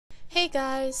Hey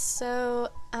guys,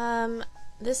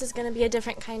 this is gonna be a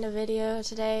different kind of video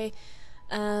today.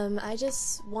 I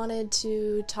just wanted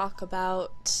to talk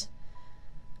about,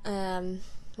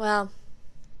 well,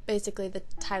 basically the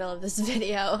title of this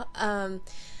video.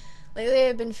 Lately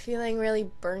I've been feeling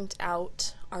really burnt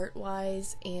out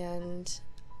art-wise, and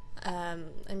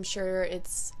I'm sure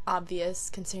it's obvious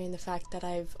considering the fact that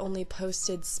I've only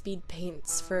posted speed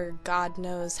paints for God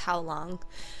knows how long.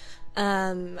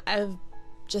 I've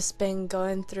just been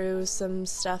going through some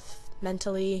stuff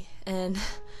mentally, and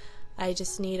I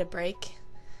just need a break.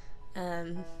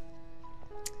 I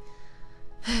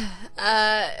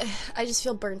just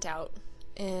feel burnt out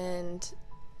and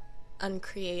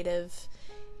uncreative,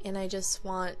 and I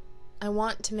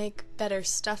want to make better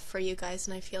stuff for you guys,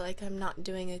 and I feel like I'm not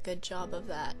doing a good job of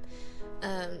that.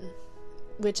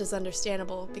 Which is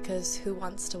understandable, because who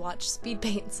wants to watch speed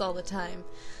paints all the time?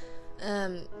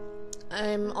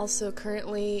 I'm also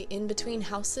currently in between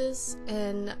houses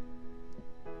and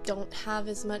don't have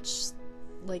as much,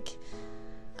 I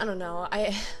don't know,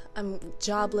 I'm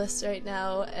jobless right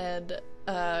now and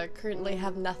currently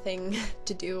have nothing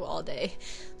to do all day,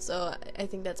 so I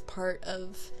think that's part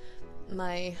of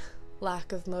my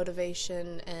lack of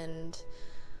motivation and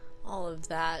all of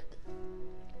that.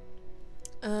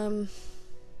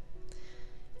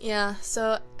 Yeah,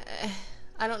 so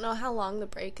I don't know how long the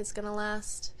break is gonna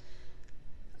last.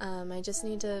 I just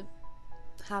need to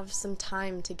have some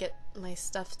time to get my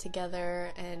stuff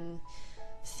together and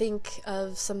think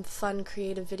of some fun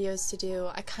creative videos to do.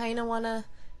 I kind of want to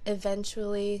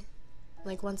eventually,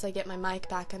 once I get my mic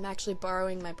back, I'm actually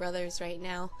borrowing my brother's right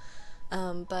now,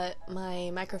 but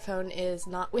my microphone is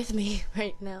not with me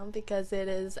right now because it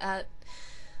is at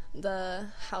the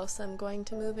house I'm going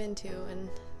to move into, and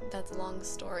that's a long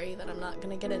story that I'm not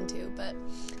going to get into, but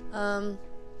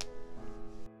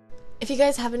if you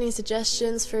guys have any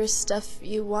suggestions for stuff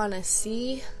you want to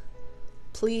see,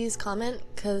 please comment,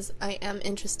 because I am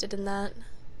interested in that.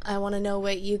 I want to know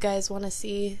what you guys want to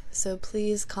see, so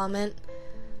please comment.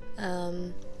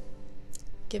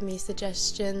 Give me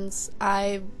suggestions.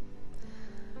 I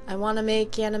want to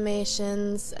make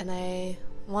animations, and I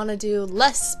want to do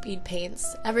less speed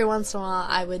paints. Every once in a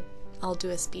while I'll do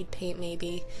a speed paint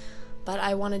maybe, but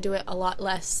I want to do it a lot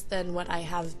less than what I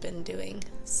have been doing,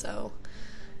 so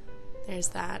there's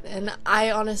that. And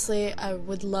I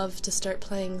would love to start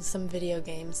playing some video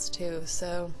games too,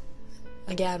 so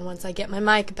again, once I get my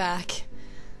mic back,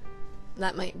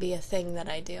 that might be a thing that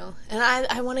I do. And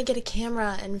I want to get a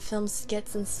camera and film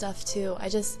skits and stuff too.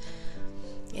 Just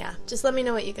let me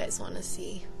know what you guys want to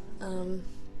see.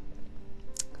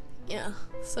 Yeah,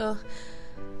 so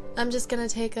I'm just gonna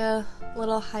take a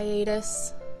little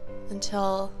hiatus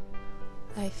until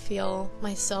I feel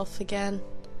myself again.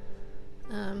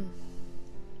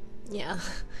 Yeah,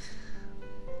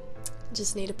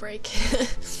 just need a break.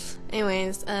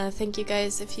 Anyways, thank you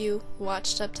guys if you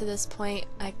watched up to this point.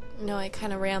 I know I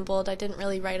kind of rambled. I didn't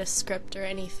really write a script or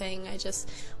anything. I just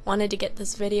wanted to get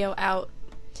this video out.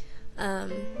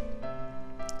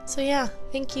 So yeah,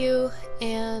 thank you,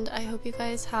 and I hope you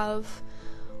guys have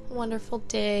a wonderful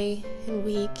day and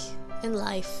week and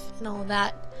life and all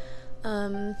that.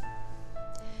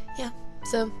 Yeah,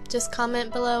 so just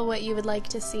comment below what you would like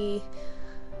to see,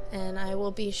 and I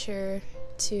will be sure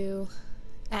to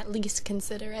at least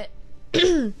consider it.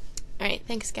 Alright,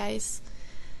 thanks guys.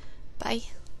 Bye.